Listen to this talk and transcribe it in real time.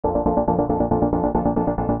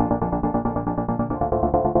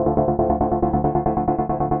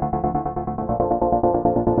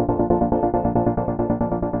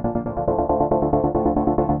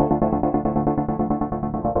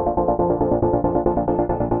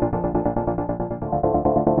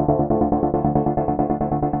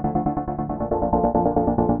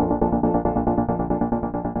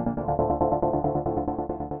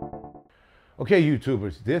Okay,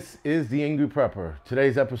 YouTubers, this is the Angryprepper.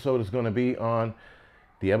 Today's episode is going to be on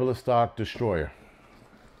the Eberlestock Destroyer.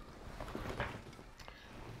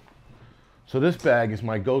 So this bag is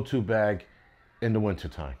my go-to bag in the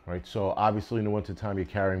wintertime, right? So obviously in the wintertime you're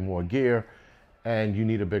carrying more gear and you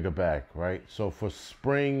need a bigger bag, right? So for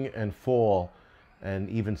spring and fall and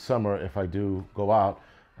even summer, if I do go out,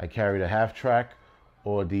 I carry the half track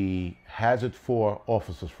or the Hazard 4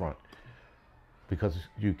 officer's front, because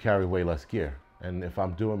you carry way less gear. And if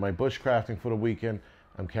I'm doing my bushcrafting for the weekend,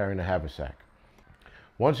 I'm carrying a haversack.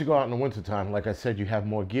 Once you go out in the wintertime, like I said, you have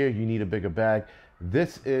more gear, you need a bigger bag.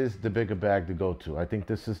 This is the bigger bag to go to. I think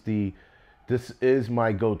this is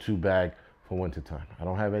my go-to bag for wintertime. I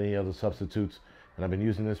don't have any other substitutes, and I've been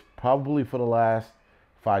using this probably for the last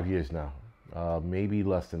 5 years now. Maybe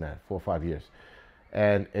less than that, 4 or 5 years.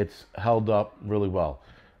 And it's held up really well.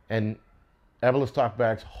 And Eberlestock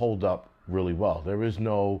bags hold up really well. There is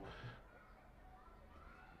no,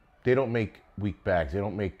 they don't make weak bags. They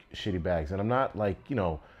don't make shitty bags. And I'm not like,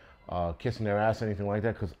 kissing their ass or anything like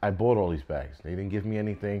that, because I bought all these bags. They didn't give me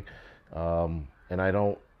anything. And I'd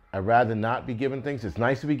rather not be given things. It's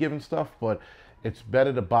nice to be given stuff, but it's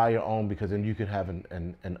better to buy your own, because then you can have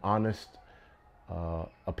an honest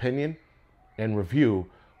opinion and review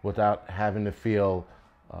without having to feel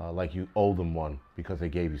like you owe them one because they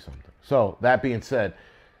gave you something. So that being said,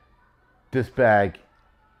 this bag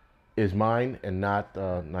is mine and not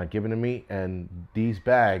given to me. And these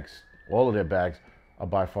bags, all of their bags, are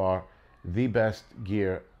by far the best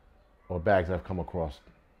gear or bags I've come across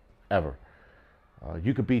ever.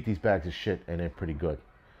 You could beat these bags of shit and they're pretty good.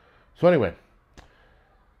 So anyway,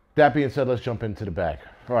 that being said, let's jump into the bag.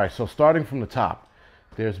 All right, so starting from the top,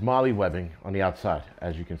 there's molly webbing on the outside.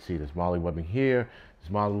 As you can see, there's molly webbing here, there's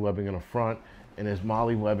molly webbing in the front, and there's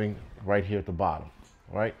molly webbing right here at the bottom,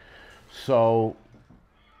 all right? So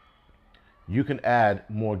you can add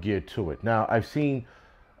more gear to it. Now, I've seen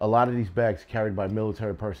a lot of these bags carried by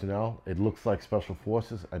military personnel. It looks like special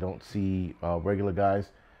forces. I don't see regular guys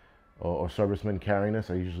or servicemen carrying this.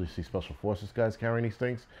 I usually see special forces guys carrying these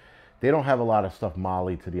things. They don't have a lot of stuff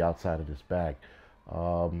mollied to the outside of this bag.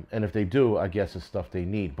 And if they do, I guess it's stuff they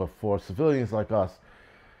need. But for civilians like us,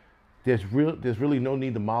 there's really no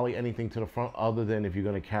need to molly anything to the front, other than if you're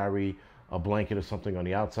going to carry a blanket or something on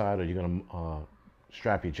the outside, or you're going to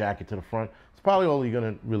strap your jacket to the front. It's probably all you're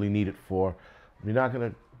going to really need it for. You're not going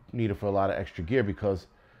to need it for a lot of extra gear, because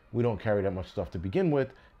we don't carry that much stuff to begin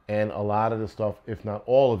with, and a lot of the stuff, if not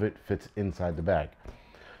all of it, fits inside the bag.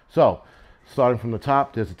 So starting from the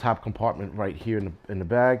top, there's a top compartment right here in the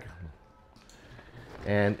bag,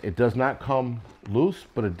 and it does not come loose,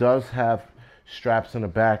 but it does have straps in the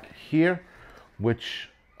back here, which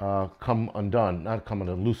come undone, not come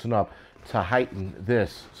undone, loosen up to heighten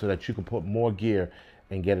this so that you can put more gear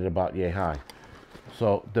and get it about yay high.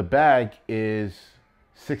 So the bag is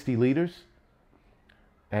 60 liters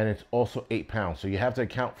and it's also 8 pounds. So you have to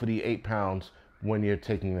account for the 8 pounds when you're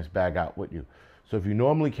taking this bag out with you. So if you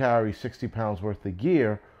normally carry 60 pounds worth of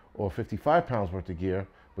gear or 55 pounds worth of gear,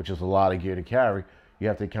 which is a lot of gear to carry, you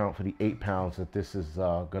have to account for the 8 pounds that this is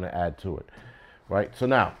going to add to it, right? So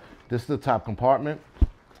now, this is the top compartment.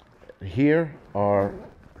 Here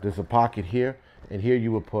there's a pocket here, and here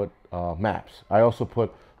you would put maps. I also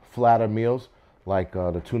put flatter meals, like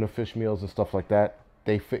the tuna fish meals and stuff like that.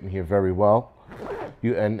 They fit in here very well.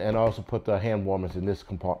 And I also put the hand warmers in this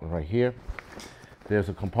compartment right here. There's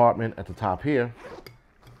a compartment at the top here,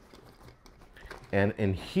 and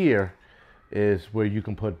in here is where you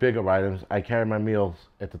can put bigger items. I carry my meals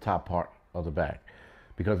at the top part of the bag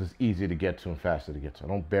because it's easier to get to and faster to get to. I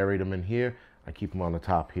don't bury them in here. I keep them on the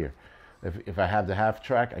top here. If I have the half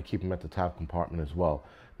track, I keep them at the top compartment as well.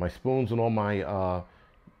 My spoons and all my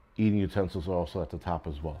eating utensils are also at the top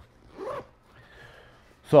as well.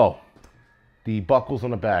 So the buckles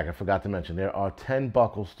on the bag, I forgot to mention, there are 10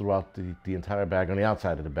 buckles throughout the entire bag, on the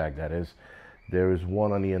outside of the bag that is. There is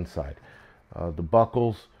one on the inside. The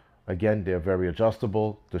buckles, again, they're very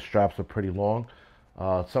adjustable. The straps are pretty long.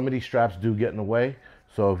 Some of these straps do get in the way,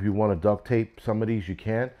 so if you want to duct tape some of these, you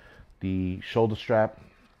can. The shoulder strap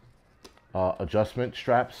adjustment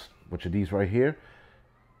straps, which are these right here,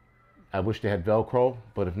 I wish they had Velcro,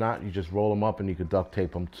 but if not, you just roll them up and you could duct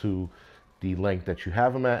tape them to the length that you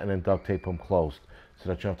have them at, and then duct tape them closed so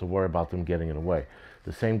that you don't have to worry about them getting in the way.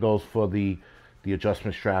 The same goes for the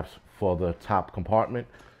adjustment straps for the top compartment.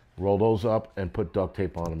 Roll those up and put duct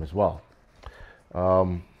tape on them as well.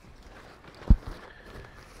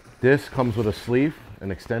 This comes with a sleeve,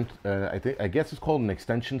 I guess it's called an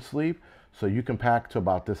extension sleeve, so you can pack to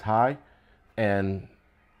about this high, and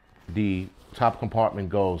the top compartment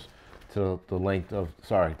goes to the length of,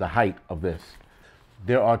 the height of this.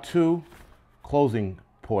 There are two closing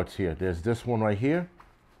ports here. There's this one right here,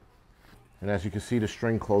 and as you can see, the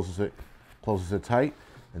string closes it tight.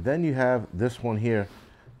 And then you have this one here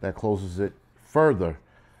that closes it further,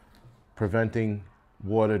 preventing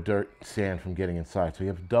water, dirt, sand from getting inside. So you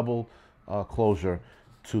have double closure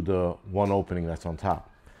to the one opening that's on top.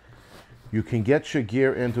 You can get your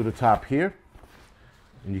gear into the top here,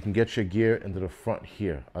 and you can get your gear into the front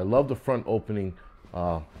here. I love the front opening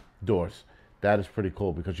doors. That is pretty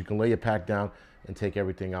cool because you can lay your pack down and take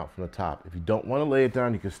everything out from the top. If you don't want to lay it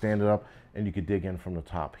down, you can stand it up and you can dig in from the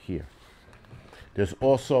top here. There's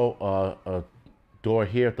also a door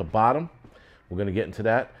here at the bottom. We're going to get into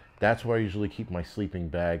that. That's where I usually keep my sleeping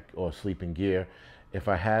bag or sleeping gear. If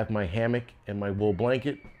I have my hammock and my wool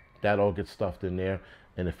blanket, that all gets stuffed in there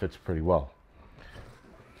and it fits pretty well.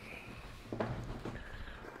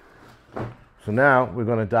 So now we're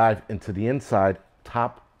going to dive into the inside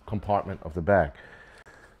top compartment of the bag.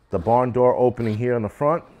 The barn door opening here in the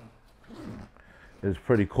front is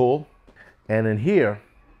pretty cool. And in here,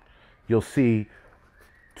 you'll see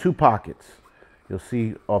two pockets. You'll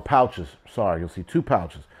see, or pouches, sorry, you'll see two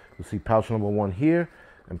pouches. You'll see pouch number 1 here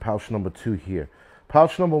and pouch number 2 here.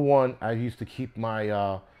 Pouch number 1, I used to keep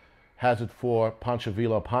my Hazard 4 Pancho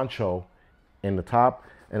Villa poncho in the top.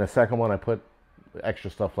 And the second one, I put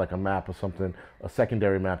extra stuff like a map or something, a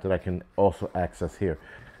secondary map that I can also access here.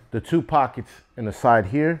 The two pockets in the side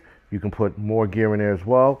here, you can put more gear in there as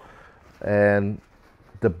well. And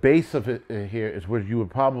the base of it here is where you would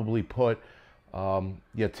probably put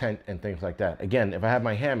your tent and things like that. Again, if I have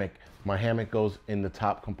my hammock goes in the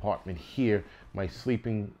top compartment here. My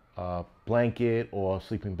sleeping blanket or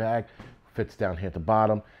sleeping bag fits down here at the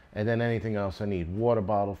bottom. And then anything else I need, water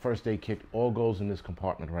bottle, first aid kit, all goes in this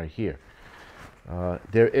compartment right here.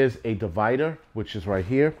 There is a divider, which is right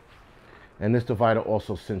here. And this divider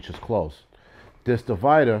also cinches closed. This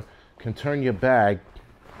divider can turn your bag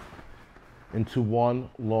into one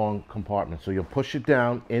long compartment. So you'll push it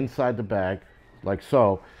down inside the bag, like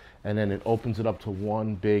so, and then it opens it up to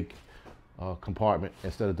one big compartment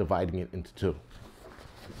instead of dividing it into two.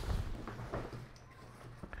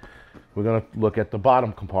 We're gonna look at the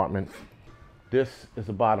bottom compartment. This is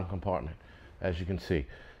the bottom compartment, as you can see.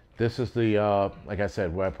 This is the, like I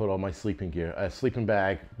said, where I put all my sleeping gear, sleeping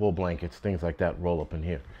bag, wool blankets, things like that roll up in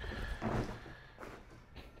here.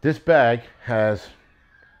 This bag has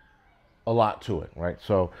a lot to it, right?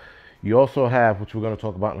 So you also have, which we're going to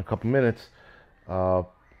talk about in a couple minutes,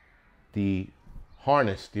 the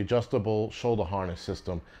harness, the adjustable shoulder harness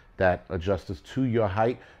system that adjusts to your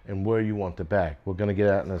height and where you want the bag. We're going to get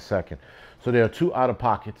at in a second. So there are two outer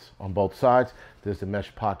pockets on both sides. There's the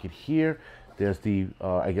mesh pocket here. There's the,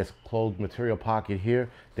 I guess, closed material pocket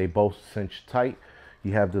here. They both cinch tight.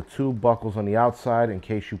 You have the two buckles on the outside in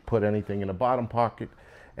case you put anything in the bottom pocket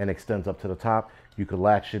and extends up to the top. You could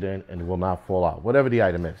latch it in and it will not fall out, whatever the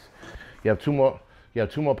item is. You have two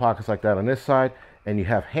more pockets like that on this side, and you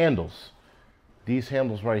have handles. These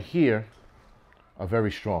handles right here are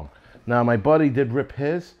very strong. Now, my buddy did rip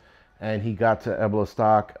his, and he got to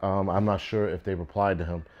Eberlestock. I'm not sure if they replied to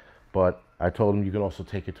him, but I told him you can also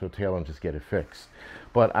take it to a tailor and just get it fixed.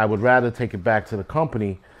 But I would rather take it back to the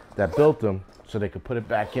company that built them so they could put it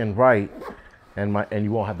back in right, and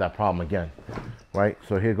you won't have that problem again, right?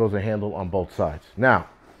 So here goes a handle on both sides. Now,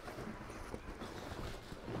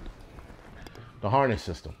 the harness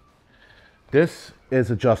system. This is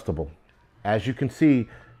adjustable. As you can see,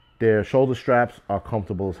 their shoulder straps are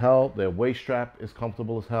comfortable as hell. Their waist strap is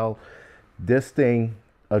comfortable as hell. This thing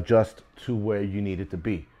adjusts to where you need it to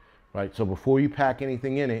be. Right, so before you pack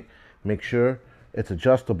anything in it, make sure it's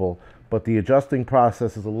adjustable. But the adjusting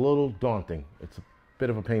process is a little daunting. It's a bit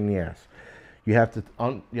of a pain in the ass. You have to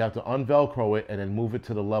unvelcro it and then move it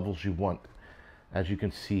to the levels you want. As you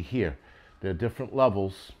can see here, there are different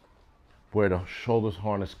levels where the shoulders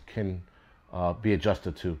harness can be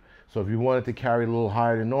adjusted to. So if you wanted to carry it a little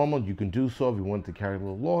higher than normal, you can do so. If you wanted to carry it a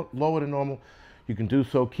little lower than normal, you can do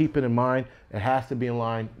so. Keep it in mind, it has to be in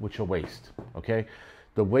line with your waist, okay?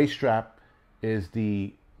 The waist strap is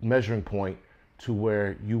the measuring point to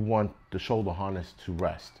where you want the shoulder harness to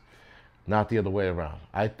rest, not the other way around.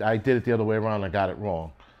 I did it the other way around, I got it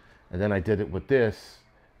wrong. And then I did it with this,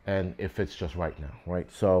 and it fits just right now, right?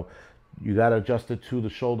 So you gotta adjust it to the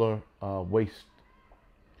shoulder waist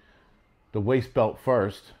belt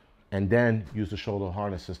first, and then use the shoulder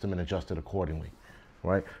harness system and adjust it accordingly,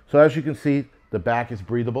 right? So as you can see, the back is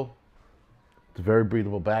breathable. It's a very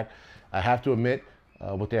breathable back. I have to admit,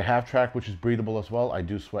 with their half track, which is breathable as well, I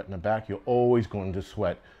do sweat in the back. You're always going to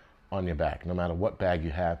sweat on your back, no matter what bag you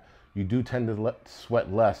have. You do tend to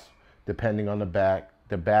sweat less depending on the bag,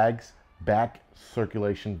 the bags back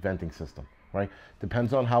circulation venting system, right?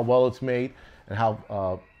 Depends on how well it's made and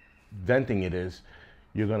how venting it is.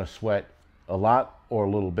 You're going to sweat a lot or a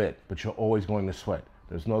little bit, but you're always going to sweat.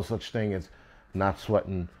 There's no such thing as not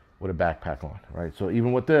sweating with a backpack on, right? So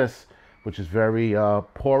even with this, which is very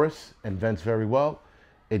porous and vents very well,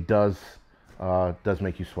 it does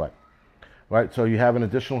make you sweat, right? So you have an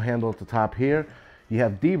additional handle at the top here. You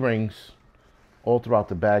have D-rings all throughout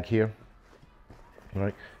the bag here,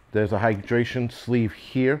 right? There's a hydration sleeve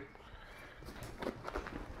here.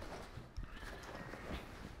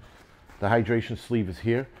 The hydration sleeve is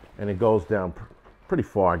here, and it goes down pretty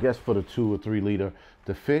far, I guess, for the 2 or 3 liter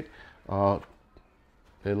to fit.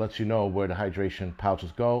 It lets you know where the hydration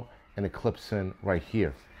pouches go, and it clips in right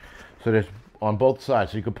here. So there's on both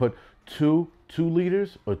sides. So you could put 2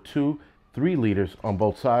 liters or 2 3 liters on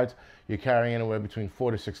both sides. You're carrying anywhere between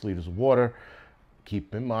 4 to 6 liters of water.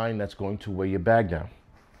 Keep in mind that's going to weigh your bag down.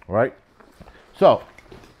 All right? So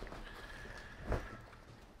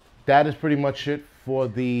that is pretty much it for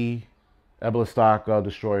the Eberlestock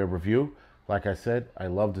Destroyer review. Like I said, I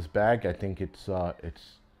love this bag. I think it's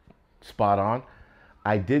spot on.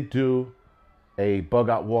 I did do a bug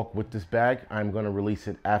out walk with this bag. I'm going to release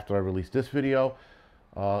it after I release this video.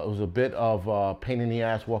 It was a bit of a pain in the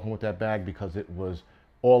ass walking with that bag because it was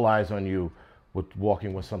all eyes on you with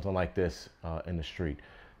walking with something like this in the street.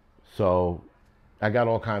 So I got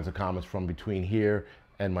all kinds of comments from between here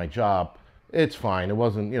and my job. It's fine. It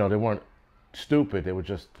wasn't, you know, they weren't stupid. They were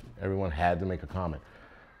just, everyone had to make a comment.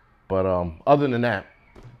 But other than that,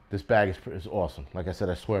 this bag is awesome. Like I said,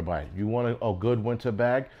 I swear by it. You want a good winter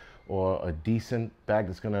bag or a decent bag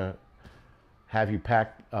that's going to have you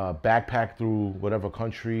backpack through whatever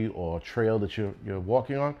country or trail that you're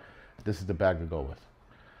walking on, this is the bag to go with.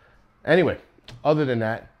 Anyway, other than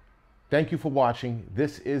that, thank you for watching.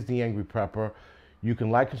 This is the Angryprepper. You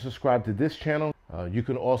can like and subscribe to this channel. You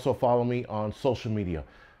can also follow me on social media.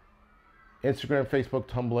 Instagram, Facebook,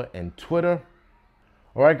 Tumblr, and Twitter.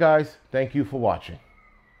 All right, guys, thank you for watching.